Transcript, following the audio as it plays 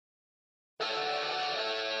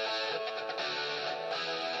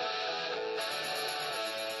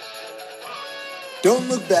Don't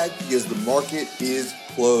look back because the market is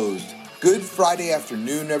closed. Good Friday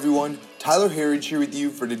afternoon, everyone. Tyler Herriage here with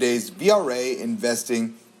you for today's VRA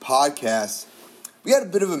Investing Podcast. We had a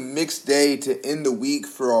bit of a mixed day to end the week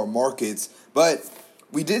for our markets, but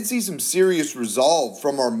we did see some serious resolve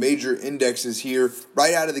from our major indexes here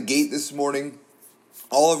right out of the gate this morning.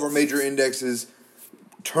 All of our major indexes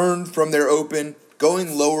turned from their open,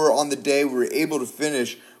 going lower on the day. We were able to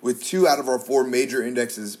finish with 2 out of our 4 major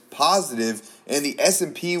indexes positive, and the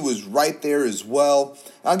S&P was right there as well.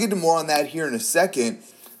 I'll get to more on that here in a second,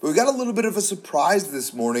 but we got a little bit of a surprise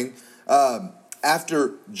this morning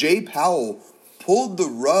after Jay Powell pulled the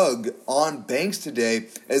rug on banks today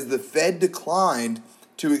as the Fed declined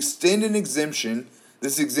to extend an exemption.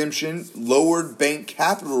 This exemption lowered bank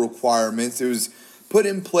capital requirements. It was put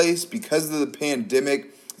in place because of the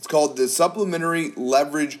pandemic. It's called the Supplementary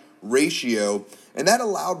Leverage Ratio, and that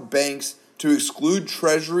allowed banks to exclude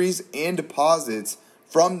treasuries and deposits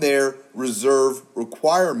from their reserve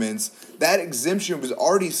requirements. That exemption was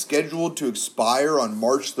already scheduled to expire on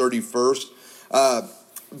March 31st,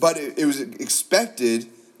 but it was expected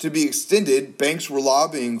to be extended. Banks were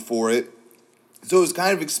lobbying for it, so it was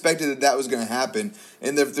kind of expected that that was going to happen.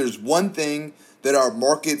 And if there's one thing that our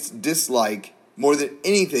markets dislike more than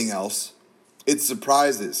anything else, it's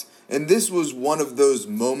surprises. And this was one of those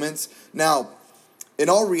moments. Now, in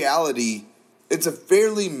all reality, it's a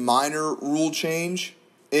fairly minor rule change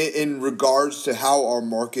in regards to how our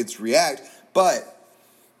markets react, but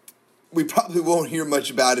we probably won't hear much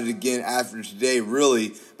about it again after today,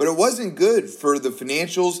 really. But it wasn't good for the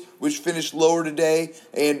financials, which finished lower today,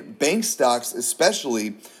 and bank stocks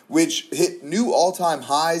especially, which hit new all-time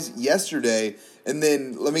highs yesterday. And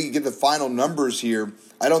then let me get the final numbers here.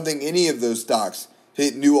 I don't think any of those stocks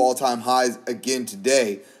hit new all-time highs again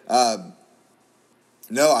today.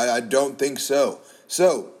 No, I don't think so.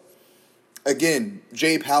 So, again,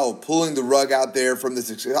 Jay Powell pulling the rug out there from this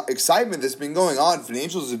excitement that's been going on.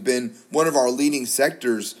 Financials have been one of our leading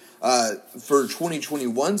sectors for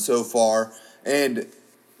 2021 so far, and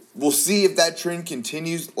we'll see if that trend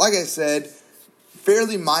continues. Like I said,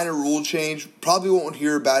 fairly minor rule change. Probably won't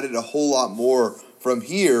hear about it a whole lot more from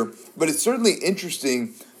here, but it's certainly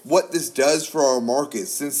interesting what this does for our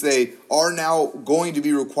markets, since they are now going to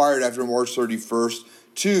be required after March 31st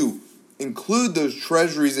to include those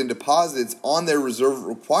treasuries and deposits on their reserve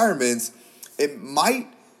requirements. It might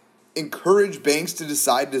encourage banks to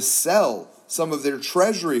decide to sell some of their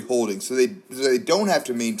treasury holdings so they don't have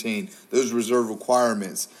to maintain those reserve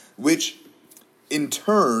requirements, which in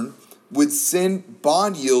turn would send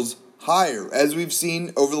bond yields higher. As we've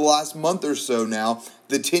seen over the last month or so now,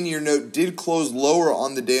 the 10-year note did close lower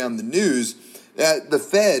on the day on the news. The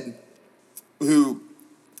Fed, who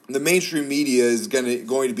the mainstream media is going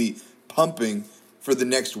to be pumping for the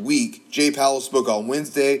next week. Jay Powell spoke on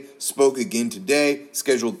Wednesday, spoke again today,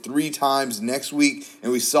 scheduled 3 times next week,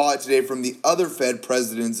 and we saw it today from the other Fed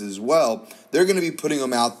presidents as well. They're going to be putting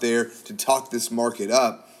them out there to talk this market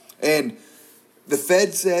up. And the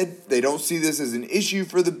Fed said they don't see this as an issue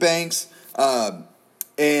for the banks.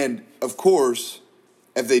 And, of course,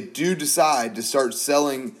 if they do decide to start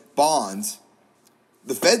selling bonds,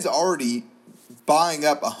 the Fed's already buying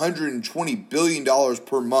up $120 billion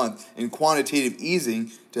per month in quantitative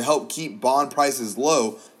easing to help keep bond prices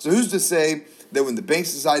low. So who's to say that when the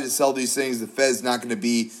banks decide to sell these things, the Fed's not going to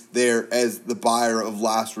be there as the buyer of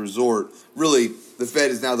last resort? Really, the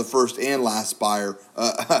Fed is now the first and last buyer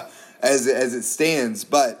as it stands.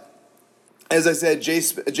 But as I said,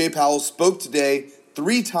 Jay Powell spoke today,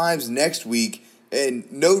 3 times next week,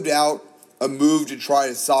 and no doubt a move to try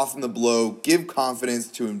to soften the blow, give confidence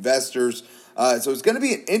to investors. So it's going to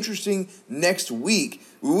be an interesting next week.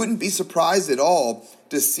 We wouldn't be surprised at all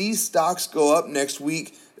to see stocks go up next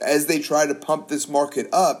week as they try to pump this market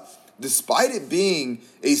up. Despite it being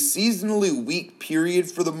a seasonally weak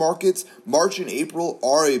period for the markets, March and April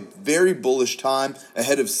are a very bullish time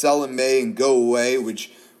ahead of sell in May and go away,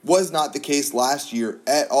 which was not the case last year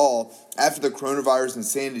at all. After the coronavirus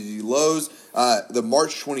insanity lows, the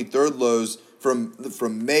March 23rd lows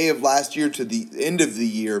from May of last year to the end of the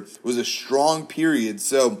year was a strong period.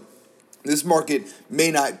 So this market may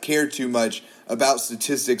not care too much about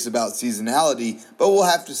statistics about seasonality, but we'll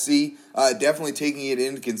have to see. Definitely taking it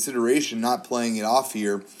into consideration, not playing it off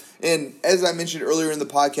here. And as I mentioned earlier in the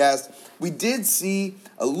podcast, we did see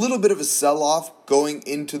a little bit of a sell-off going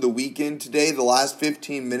into the weekend today. The last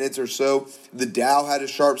 15 minutes or so, the Dow had a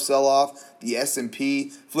sharp sell-off. The S&P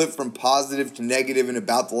flipped from positive to negative in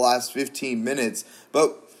about the last 15 minutes.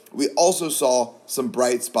 But we also saw some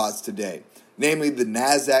bright spots today. namely the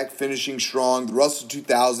NASDAQ finishing strong, the Russell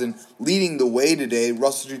 2000 leading the way today.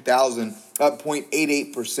 Russell 2000 up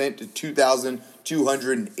 0.88% to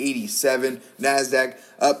 2,287. NASDAQ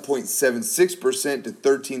up 0.76% to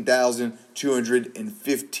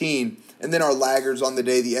 13,215. And then our laggards on the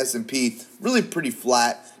day, the S&P, really pretty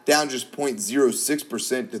flat, down just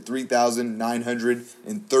 0.06% to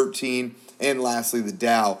 3,913. And lastly, the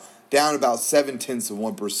Dow, down about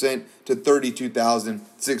 0.7% to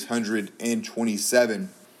 32,627.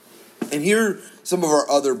 And here are some of our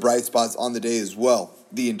other bright spots on the day as well,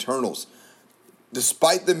 the internals.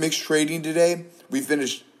 Despite the mixed trading today, we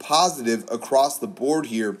finished positive across the board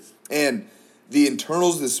here. And the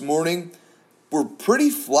internals this morning were pretty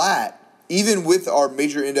flat, even with our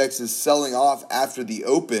major indexes selling off after the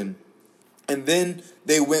open. And then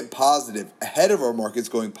they went positive, ahead of our markets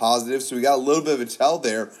going positive. So we got a little bit of a tell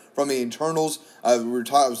there from the internals. I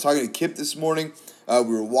was talking to Kip this morning. We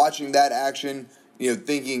were watching that action,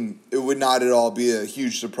 thinking it would not at all be a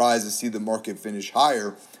huge surprise to see the market finish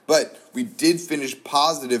higher. But we did finish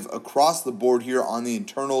positive across the board here on the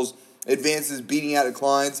internals. Advances beating out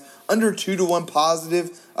declines, under 2-to-1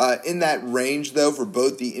 positive in that range, though, for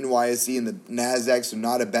both the NYSE and the NASDAQ, so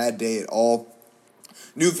not a bad day at all.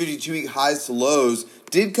 New 52-week highs to lows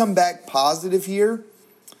did come back positive here,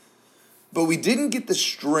 but we didn't get the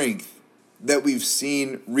strength that we've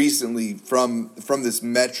seen recently from this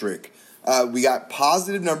metric. We got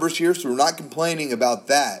positive numbers here, so we're not complaining about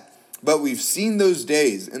that. But we've seen those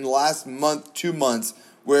days in the last month, 2 months,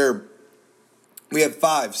 where we have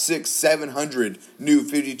 500, 600, 700 new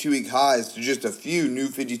 52-week highs to just a few new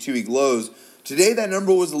 52-week lows. Today, that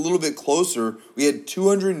number was a little bit closer. We had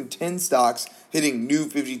 210 stocks hitting new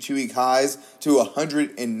 52-week highs to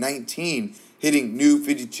 119 hitting new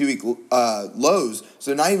 52-week lows.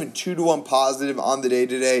 So not even 2-to-1 positive on the day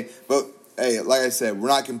today. But hey, like I said, we're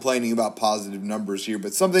not complaining about positive numbers here,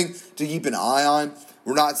 but something to keep an eye on.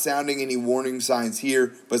 We're not sounding any warning signs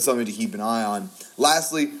here, but something to keep an eye on.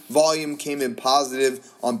 Lastly, volume came in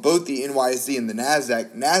positive on both the NYSE and the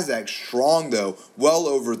NASDAQ. NASDAQ strong, though, well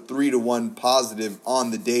over 3-to-1 positive on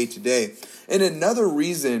the day today. And another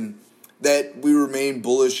reason that we remain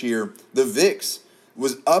bullish here, the VIX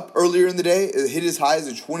was up earlier in the day. It hit as high as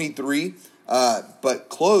a 23, but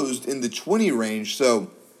closed in the 20 range. So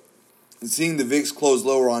seeing the VIX close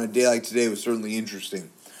lower on a day like today was certainly interesting.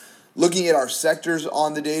 Looking at our sectors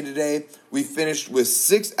on the day today, we finished with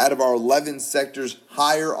 6 out of our 11 sectors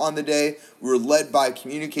higher on the day. We were led by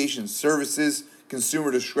communication services,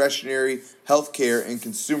 consumer discretionary, healthcare, and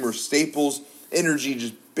consumer staples. Energy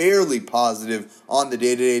just barely positive on the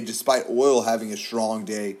day today, despite oil having a strong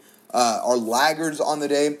day. Our laggards on the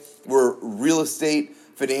day were real estate,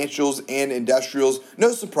 financials, and industrials.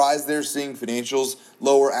 No surprise there seeing financials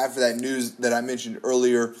lower after that news that I mentioned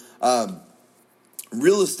earlier.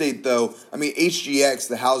 Real estate, though, HGX,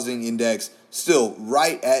 the housing index, still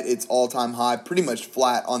right at its all-time high, pretty much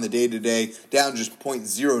flat on the day-to-day, down just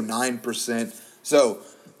 0.09%. So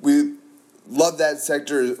we love that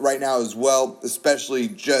sector right now as well, especially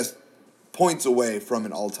just points away from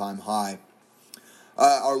an all-time high.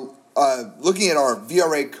 Looking at our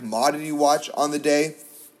VRA Commodity Watch on the day,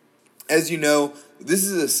 as you know, this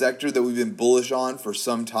is a sector that we've been bullish on for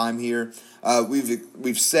some time here.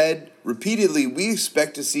 We've said repeatedly we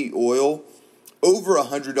expect to see oil over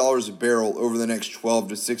 $100 a barrel over the next 12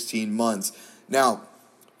 to 16 months. Now,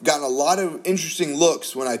 I've gotten a lot of interesting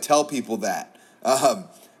looks when I tell people that,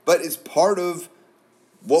 but it's part of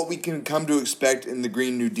what we can come to expect in the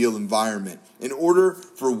Green New Deal environment. In order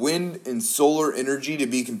for wind and solar energy to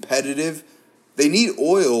be competitive, they need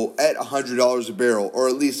oil at $100 a barrel, or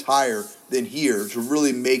at least higher than here, to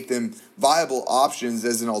really make them viable options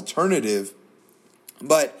as an alternative.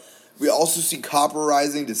 But we also see copper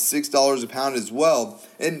rising to $6 a pound as well.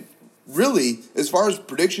 And really, as far as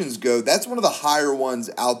predictions go, that's one of the higher ones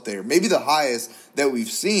out there, maybe the highest that we've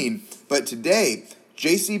seen. But today,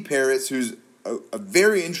 J.C. Parrots, who's a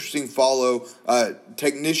very interesting follow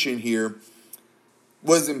technician here,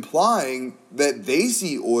 was implying that they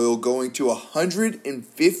see oil going to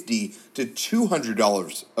 $150 to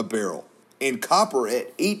 $200 a barrel, and copper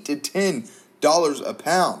at $8 to $10 a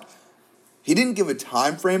pound. He didn't give a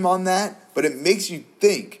time frame on that, but it makes you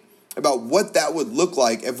think about what that would look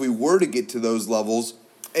like if we were to get to those levels.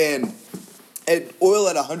 And at oil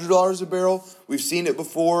at $100 a barrel, we've seen it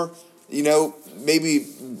before. Maybe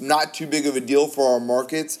not too big of a deal for our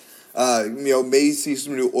markets. May see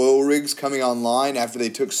some new oil rigs coming online after they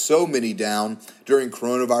took so many down during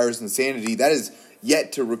coronavirus insanity. That is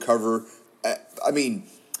yet to recover.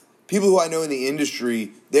 people who I know in the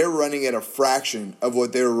industry, they're running at a fraction of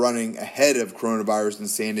what they were running ahead of coronavirus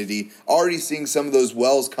insanity, already seeing some of those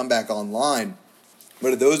wells come back online.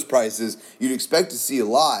 But at those prices, you'd expect to see a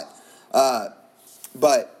lot.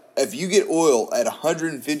 But if you get oil at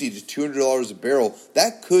 $150 to $200 a barrel,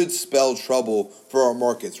 that could spell trouble for our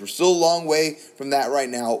markets. We're still a long way from that right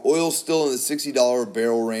now. Oil's still in the $60 a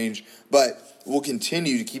barrel range, but we'll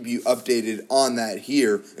continue to keep you updated on that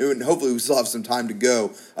here. And hopefully we still have some time to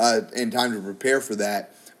go and time to prepare for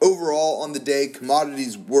that. Overall, on the day,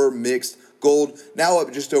 commodities were mixed. Gold now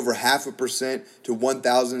up just over 0.5% to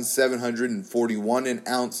 $1,741 an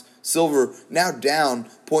ounce. Silver now down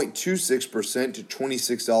 0.26% to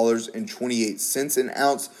 $26.28 an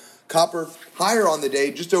ounce. Copper higher on the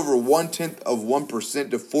day, just over 0.1%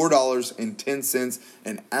 to $4.10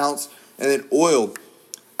 an ounce. And then oil,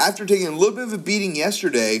 after taking a little bit of a beating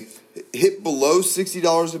yesterday, hit below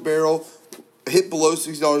 $60 a barrel. Hit below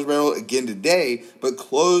 $60 a barrel again today, but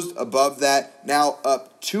closed above that, now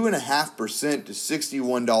up 2.5% to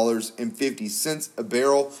 $61.50 a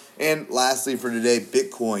barrel. And lastly for today,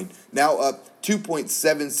 Bitcoin, now up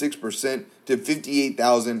 2.76% to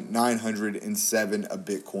 $58,907 a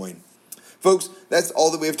Bitcoin. Folks, that's all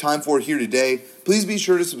that we have time for here today. Please be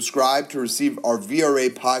sure to subscribe to receive our VRA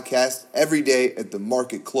podcast every day at the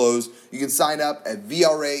market close. You can sign up at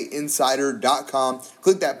VRAinsider.com.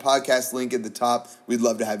 Click that podcast link at the top. We'd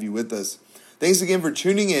love to have you with us. Thanks again for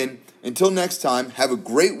tuning in. Until next time, have a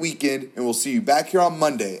great weekend, and we'll see you back here on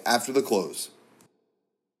Monday after the close.